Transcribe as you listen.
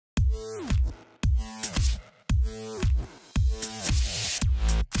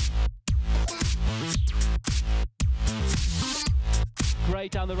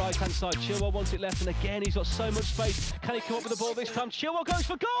down the right-hand side. Chilwell wants it left, and again, he's got so much space. Can he come up with the ball this time? Chilwell goes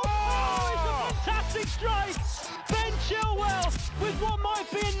for goal! Oh, it's a fantastic strike! Ben Chilwell with what might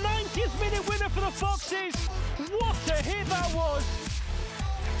be a 90th minute winner for the Foxes. What a hit that was!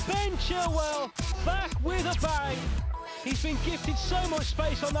 Ben Chilwell back with a bang. He's been gifted so much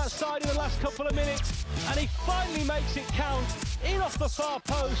space on that side in the last couple of minutes, and he finally makes it count. In off the far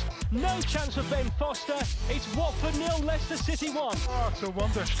post, no chance for Ben Foster. It's Watford 0, Leicester City 1. Oh, it's a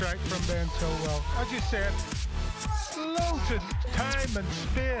wonderstrike from Ben Chilwell. As you said, loads of time and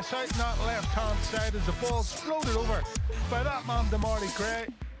space out in that left-hand side as the ball's floated over by that man, Demarai Gray.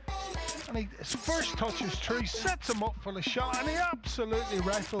 And his first touch is true, sets him up for the shot, and he absolutely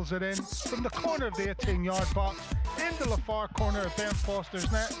rifles it in from the corner of the 18-yard box into the far corner of Ben Foster's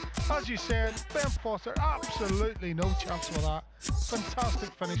net. As you said, Ben Foster, absolutely no chance for that. Fantastic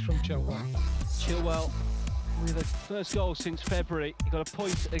finish from Chilwell. Chilwell with a first goal since February. He got a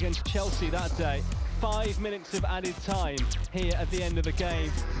point against Chelsea that day. 5 minutes of added time here at the end of the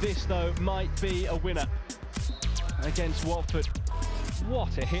game. This, though, might be a winner against Watford.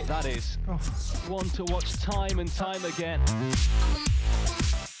 What a hit that is. One to watch time and time again.